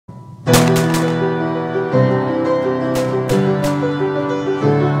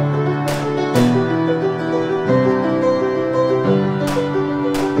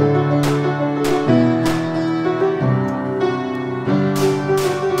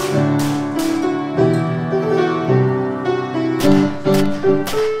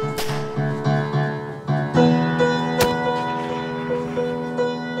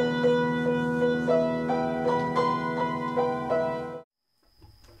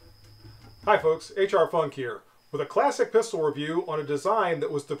Hi folks, HR Funk here, with a classic pistol review on a design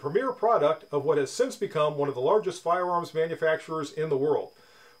that was the premier product of what has since become one of the largest firearms manufacturers in the world.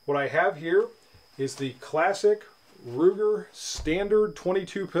 What I have here is the classic Ruger Standard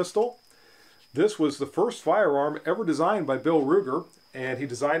 22 pistol. This was the first firearm ever designed by Bill Ruger, and he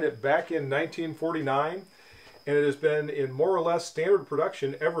designed it back in 1949, and it has been in more or less standard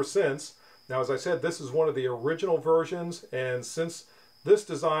production ever since. Now, as I said, this is one of the original versions, and since this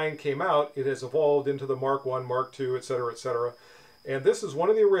design came out, it has evolved into the Mark I, Mark II, etc., etc. And this is one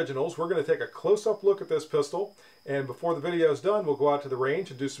of the originals. We're going to take a close-up look at this pistol, and before the video is done, we'll go out to the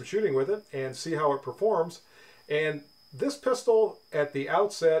range and do some shooting with it and see how it performs. And this pistol, at the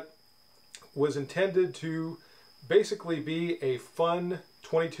outset, was intended to basically be a fun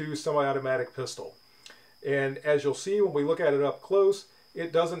 22 semi-automatic pistol. And as you'll see when we look at it up close,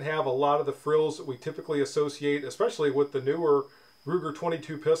 it doesn't have a lot of the frills that we typically associate, especially with the newer Ruger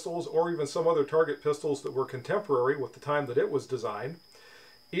 22 pistols, or even some other target pistols that were contemporary with the time that it was designed.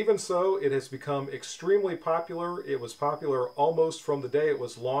 Even so, it has become extremely popular. It was popular almost from the day it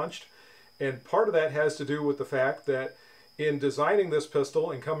was launched, and part of that has to do with the fact that in designing this pistol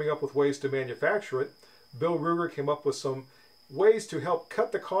and coming up with ways to manufacture it, Bill Ruger came up with some ways to help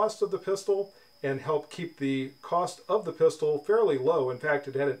cut the cost of the pistol and help keep the cost of the pistol fairly low. In fact,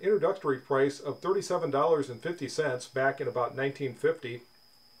 it had an introductory price of $37.50 back in about 1950.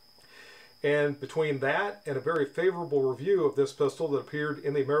 And between that and a very favorable review of this pistol that appeared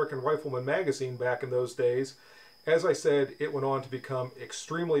in the American Rifleman magazine back in those days, as I said, it went on to become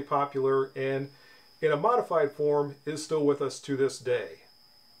extremely popular and in a modified form is still with us to this day.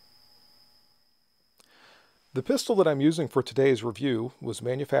 The pistol that I'm using for today's review was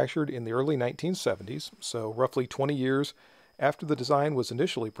manufactured in the early 1970s, so roughly 20 years after the design was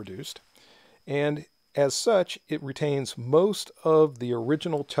initially produced, and as such it retains most of the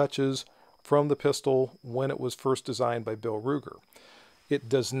original touches from the pistol when it was first designed by Bill Ruger. It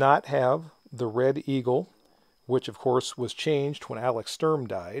does not have the red eagle, which of course was changed when Alex Sturm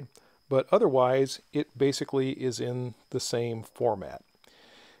died, but otherwise it basically is in the same format.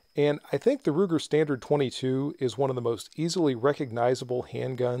 And I think the Ruger Standard 22 is one of the most easily recognizable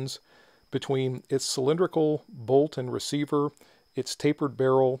handguns between its cylindrical bolt and receiver, its tapered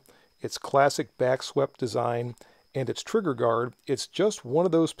barrel, its classic backswept design, and its trigger guard. It's just one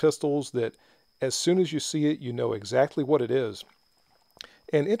of those pistols that as soon as you see it, you know exactly what it is.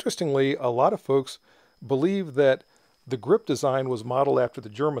 And interestingly, a lot of folks believe that the grip design was modeled after the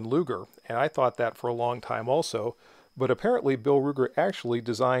German Luger, and I thought that for a long time also. But apparently Bill Ruger actually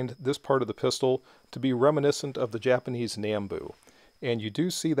designed this part of the pistol to be reminiscent of the Japanese Nambu. And you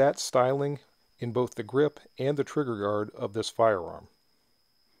do see that styling in both the grip and the trigger guard of this firearm.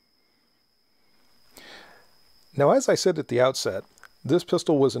 Now, as I said at the outset, this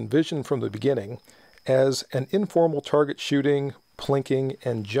pistol was envisioned from the beginning as an informal target shooting, plinking,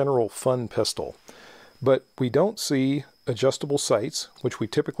 and general fun pistol. But we don't see adjustable sights, which we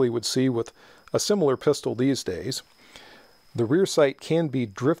typically would see with a similar pistol these days. The rear sight can be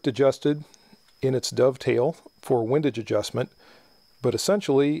drift adjusted in its dovetail for windage adjustment, but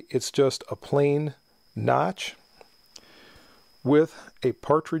essentially it's just a plain notch with a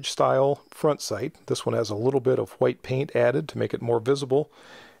partridge style front sight. This one has a little bit of white paint added to make it more visible,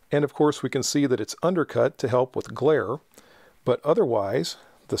 and of course we can see that it's undercut to help with glare, but otherwise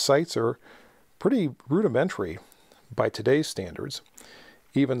the sights are pretty rudimentary by today's standards.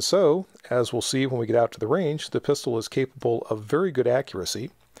 Even so, as we'll see when we get out to the range, the pistol is capable of very good accuracy.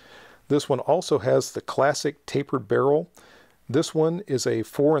 This one also has the classic tapered barrel. This one is a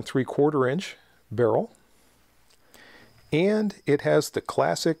 4 3/4 inch barrel. And it has the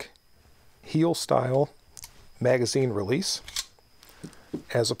classic heel style magazine release,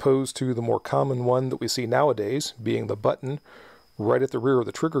 as opposed to the more common one that we see nowadays, being the button right at the rear of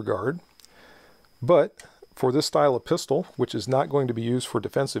the trigger guard. But for this style of pistol, which is not going to be used for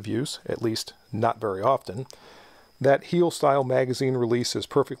defensive use, at least not very often, that heel style magazine release is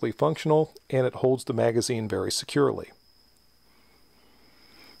perfectly functional and it holds the magazine very securely.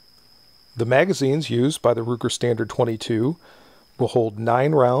 The magazines used by the Ruger Standard 22 will hold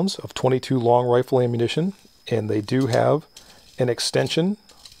 9 rounds of 22 long rifle ammunition, and they do have an extension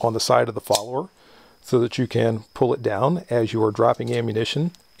on the side of the follower so that you can pull it down as you are dropping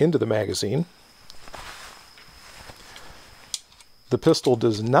ammunition into the magazine. The pistol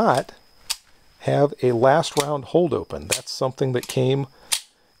does not have a last round hold open. That's something that came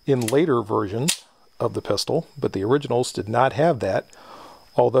in later versions of the pistol, but the originals did not have that,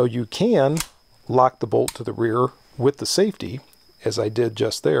 although you can lock the bolt to the rear with the safety, as I did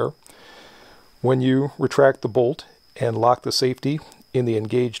just there. When you retract the bolt and lock the safety in the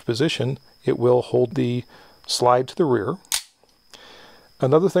engaged position, it will hold the slide to the rear.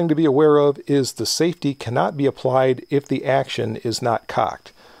 Another thing to be aware of is the safety cannot be applied if the action is not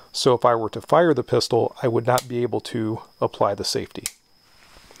cocked. So if I were to fire the pistol, I would not be able to apply the safety.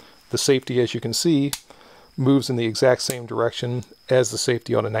 The safety, as you can see, moves in the exact same direction as the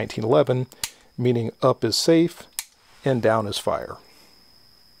safety on a 1911, meaning up is safe and down is fire.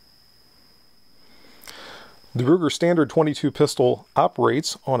 The Ruger Standard 22 pistol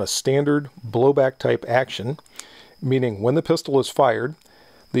operates on a standard blowback type action, meaning when the pistol is fired,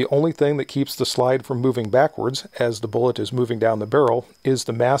 the only thing that keeps the slide from moving backwards as the bullet is moving down the barrel is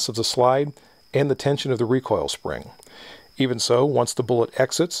the mass of the slide and the tension of the recoil spring. Even so, once the bullet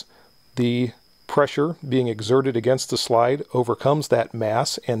exits, the pressure being exerted against the slide overcomes that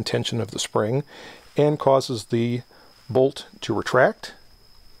mass and tension of the spring and causes the bolt to retract,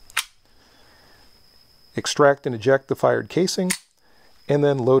 extract and eject the fired casing, and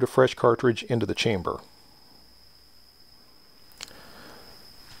then load a fresh cartridge into the chamber.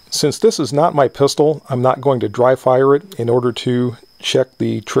 Since this is not my pistol, I'm not going to dry fire it in order to check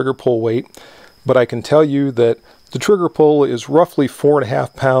the trigger pull weight, but I can tell you that the trigger pull is roughly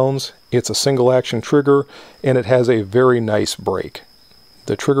 4.5 pounds. It's a single action trigger and it has a very nice break.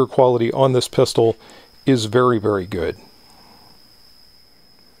 The trigger quality on this pistol is very, very good.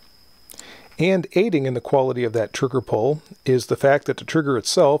 And aiding in the quality of that trigger pull is the fact that the trigger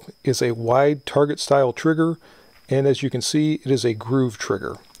itself is a wide target style trigger, and as you can see, it is a groove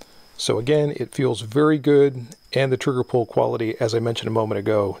trigger. So again, it feels very good, and the trigger pull quality, as I mentioned a moment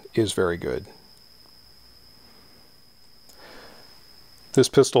ago, is very good. This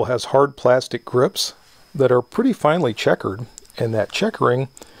pistol has hard plastic grips that are pretty finely checkered, and that checkering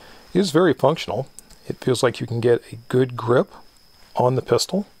is very functional. It feels like you can get a good grip on the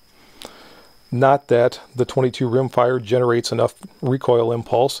pistol. Not that the 22 rimfire generates enough recoil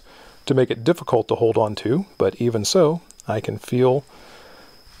impulse to make it difficult to hold on to, but even so, I can feel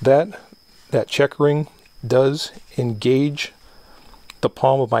that checkering does engage the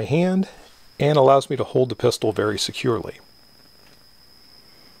palm of my hand and allows me to hold the pistol very securely.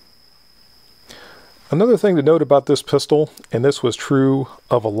 Another thing to note about this pistol, and this was true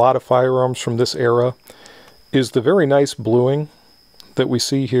of a lot of firearms from this era, is the very nice bluing that we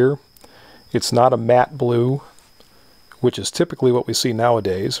see here. It's not a matte blue, which is typically what we see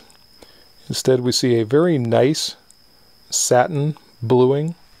nowadays. Instead, we see a very nice satin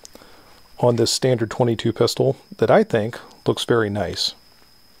bluing on this standard 22 pistol that I think looks very nice.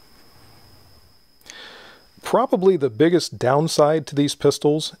 Probably the biggest downside to these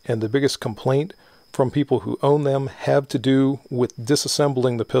pistols and the biggest complaint from people who own them have to do with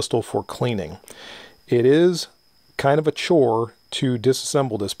disassembling the pistol for cleaning. It is kind of a chore to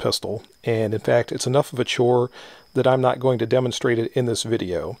disassemble this pistol, and in fact it's enough of a chore that I'm not going to demonstrate it in this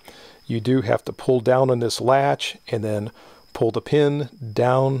video. You do have to pull down on this latch and then pull the pin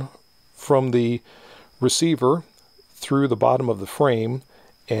down from the receiver through the bottom of the frame,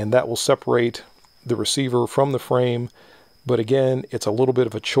 and that will separate the receiver from the frame. But again, it's a little bit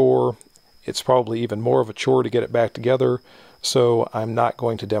of a chore. It's probably even more of a chore to get it back together, so I'm not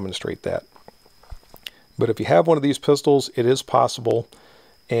going to demonstrate that. But if you have one of these pistols, it is possible,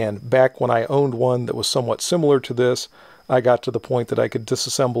 and back when I owned one that was somewhat similar to this, I got to the point that I could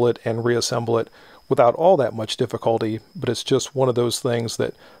disassemble it and reassemble it without all that much difficulty, but it's just one of those things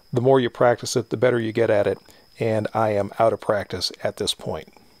that the more you practice it, the better you get at it, and I am out of practice at this point.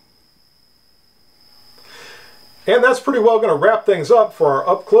 And that's pretty well going to wrap things up for our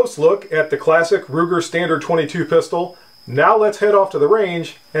up-close look at the classic Ruger Standard 22 pistol. Now let's head off to the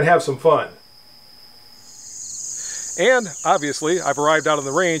range and have some fun. And obviously, I've arrived out on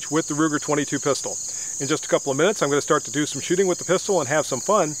the range with the Ruger 22 pistol. In just a couple of minutes, I'm going to start to do some shooting with the pistol and have some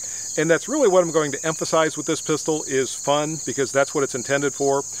fun. And that's really what I'm going to emphasize with this pistol is fun, because that's what it's intended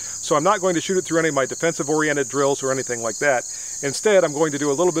for. So I'm not going to shoot it through any of my defensive-oriented drills or anything like that. Instead, I'm going to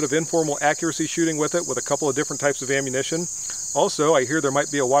do a little bit of informal accuracy shooting with it with a couple of different types of ammunition. Also, I hear there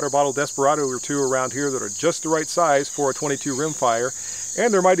might be a water bottle Desperado or two around here that are just the right size for a 22 rimfire.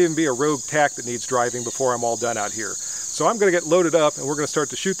 And there might even be a rogue tack that needs driving before I'm all done out here. So I'm going to get loaded up and we're going to start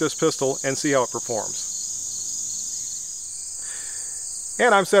to shoot this pistol and see how it performs.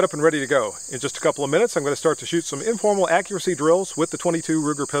 And I'm set up and ready to go. In just a couple of minutes, I'm going to start to shoot some informal accuracy drills with the 22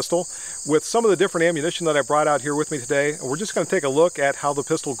 Ruger pistol with some of the different ammunition that I brought out here with me today. And we're just going to take a look at how the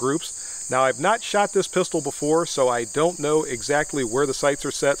pistol groups. Now, I've not shot this pistol before, so I don't know exactly where the sights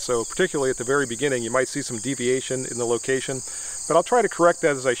are set. So particularly at the very beginning, you might see some deviation in the location. But I'll try to correct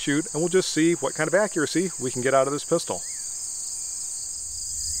that as I shoot, and we'll just see what kind of accuracy we can get out of this pistol.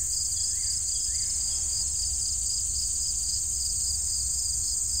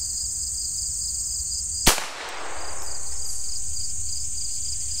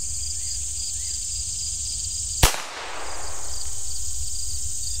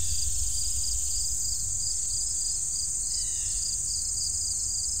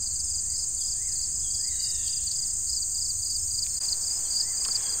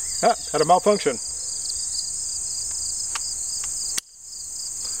 Ah, had a malfunction.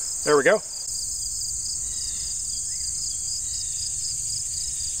 There we go.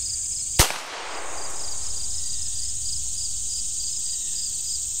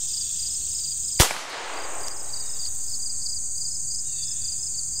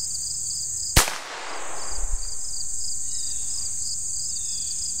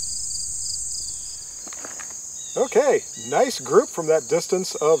 Okay, nice group from that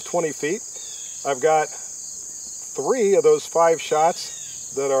distance of 20 feet. I've got 3 of those 5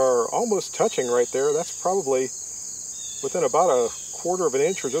 shots that are almost touching right there. That's probably within about a 1/4 of an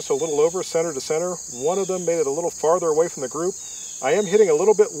inch or just a little over center to center. One of them made it a little farther away from the group. I am hitting a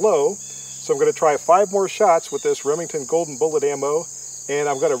little bit low, so I'm going to try 5 more shots with this Remington Golden Bullet ammo, and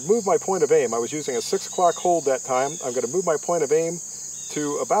I'm going to move my point of aim. I was using a 6 o'clock hold that time. I'm going to move my point of aim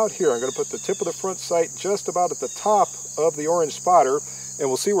to about here. I'm going to put the tip of the front sight just about at the top of the orange spotter, and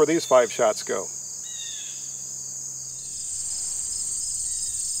we'll see where these 5 shots go.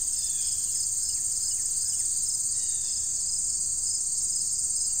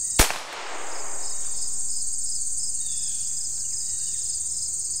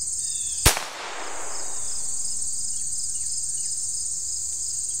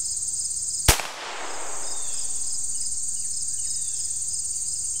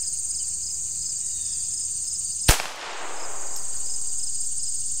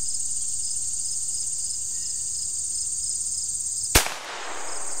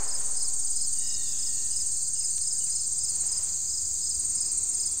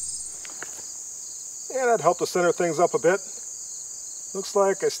 And that helped to center things up a bit. Looks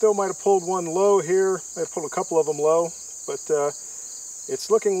like I still might have pulled one low here. I pulled a couple of them low, but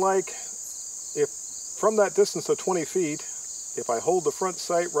it's looking like if from that distance of 20 feet, if I hold the front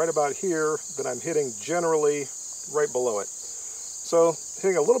sight right about here, then I'm hitting generally right below it. So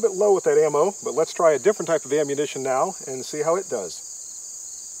hitting a little bit low with that ammo, but let's try a different type of ammunition now and see how it does.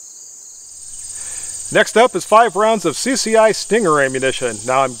 Next up is 5 rounds of CCI Stinger ammunition.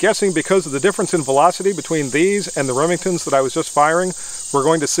 Now I'm guessing because of the difference in velocity between these and the Remingtons that I was just firing, we're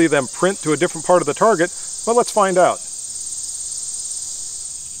going to see them print to a different part of the target, but let's find out.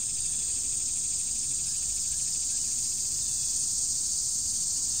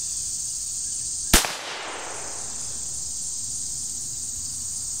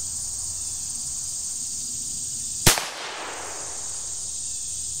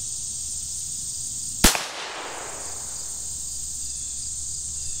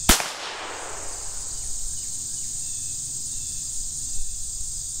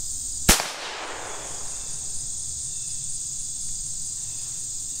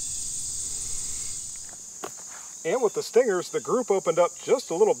 And with the Stingers, the group opened up just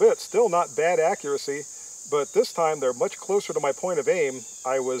a little bit. Still not bad accuracy, but this time they're much closer to my point of aim.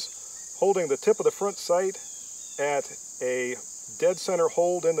 I was holding the tip of the front sight at a dead center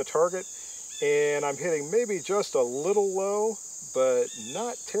hold in the target, and I'm hitting maybe just a little low, but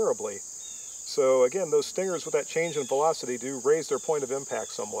not terribly. So again, those Stingers with that change in velocity do raise their point of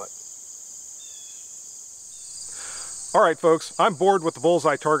impact somewhat. Alright folks, I'm bored with the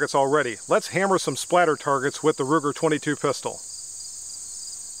bullseye targets already. Let's hammer some splatter targets with the Ruger 22 pistol.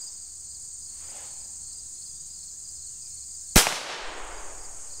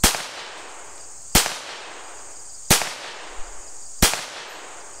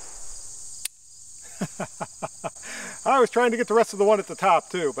 I was trying to get the rest of the one at the top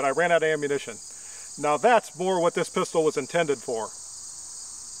too, but I ran out of ammunition. Now that's more what this pistol was intended for.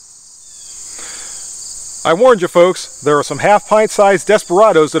 I warned you folks, there are some half-pint sized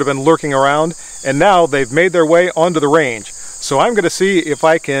desperados that have been lurking around, and now they've made their way onto the range. So I'm going to see if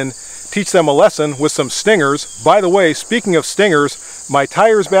I can teach them a lesson with some Stingers. By the way, speaking of Stingers, my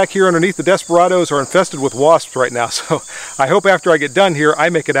tires back here underneath the desperados are infested with wasps right now, so I hope after I get done here I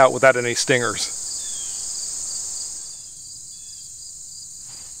make it out without any Stingers.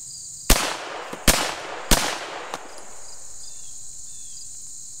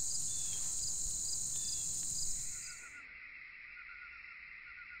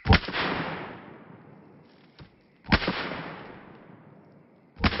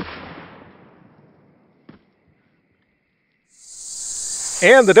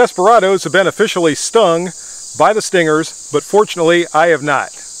 And the desperados have been officially stung by the Stingers, but fortunately I have not.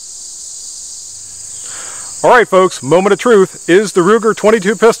 Alright folks, moment of truth. Is the Ruger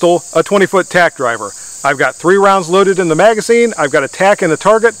 22 pistol a 20-foot tack driver? I've got 3 rounds loaded in the magazine, I've got a tack in the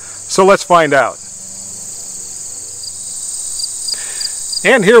target, so let's find out.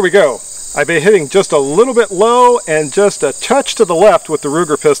 And here we go. I've been hitting just a little bit low and just a touch to the left with the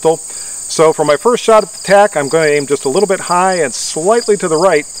Ruger pistol. So for my first shot at the tack, I'm going to aim just a little bit high and slightly to the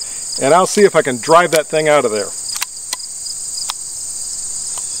right. and I'll see if I can drive that thing out of there.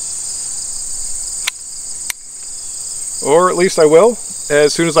 Or at least I will,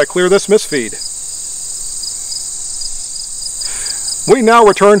 as soon as I clear this misfeed. We now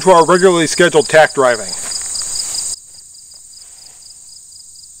return to our regularly scheduled tack driving.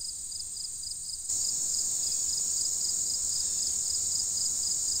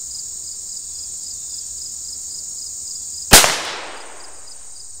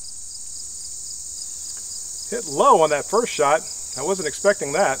 Hit low on that first shot. I wasn't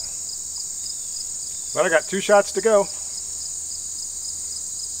expecting that. But I got 2 shots to go.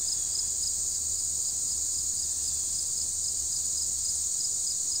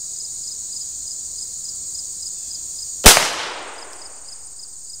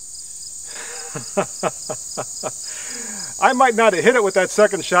 I might not have hit it with that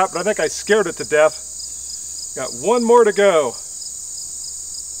second shot, but I think I scared it to death. Got 1 more to go.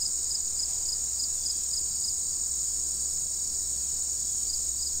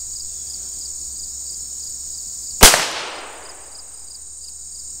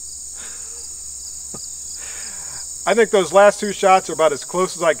 I think those last 2 shots are about as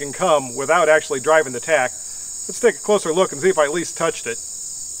close as I can come without actually driving the tack. Let's take a closer look and see if I at least touched it.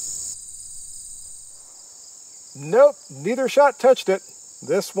 Nope, neither shot touched it.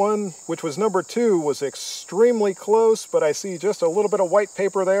 This one, which was number 2, was extremely close, but I see just a little bit of white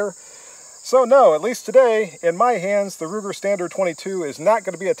paper there. So no, at least today, in my hands, the Ruger Standard 22 is not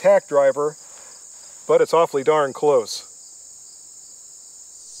going to be a tack driver, but it's awfully darn close.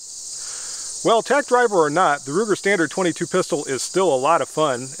 Well, tack driver or not, the Ruger Standard 22 pistol is still a lot of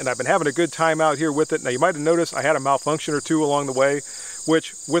fun, and I've been having a good time out here with it. Now, you might have noticed I had a malfunction or 2 along the way,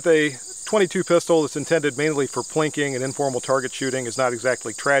 which with a 22 pistol that's intended mainly for plinking and informal target shooting is not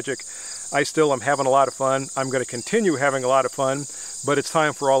exactly tragic. I still am having a lot of fun. I'm going to continue having a lot of fun, but it's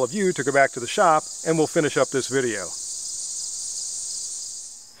time for all of you to go back to the shop and we'll finish up this video.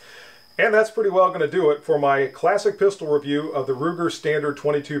 And that's pretty well going to do it for my classic pistol review of the Ruger Standard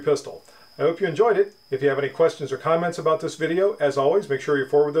 22 pistol. I hope you enjoyed it. If you have any questions or comments about this video, as always, make sure you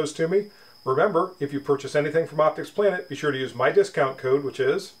forward those to me. Remember, if you purchase anything from Optics Planet, be sure to use my discount code, which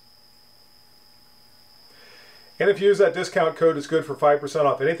is... And if you use that discount code, it's good for 5%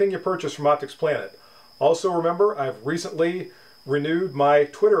 off anything you purchase from Optics Planet. Also remember, I've recently renewed my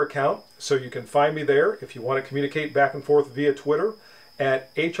Twitter account, so you can find me there if you want to communicate back and forth via Twitter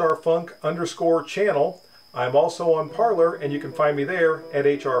at hrfunk_channel. I'm also on Parler, and you can find me there at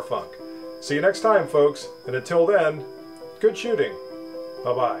hrfunk. See you next time, folks, and until then, good shooting.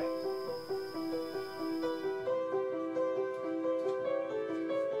 Bye-bye.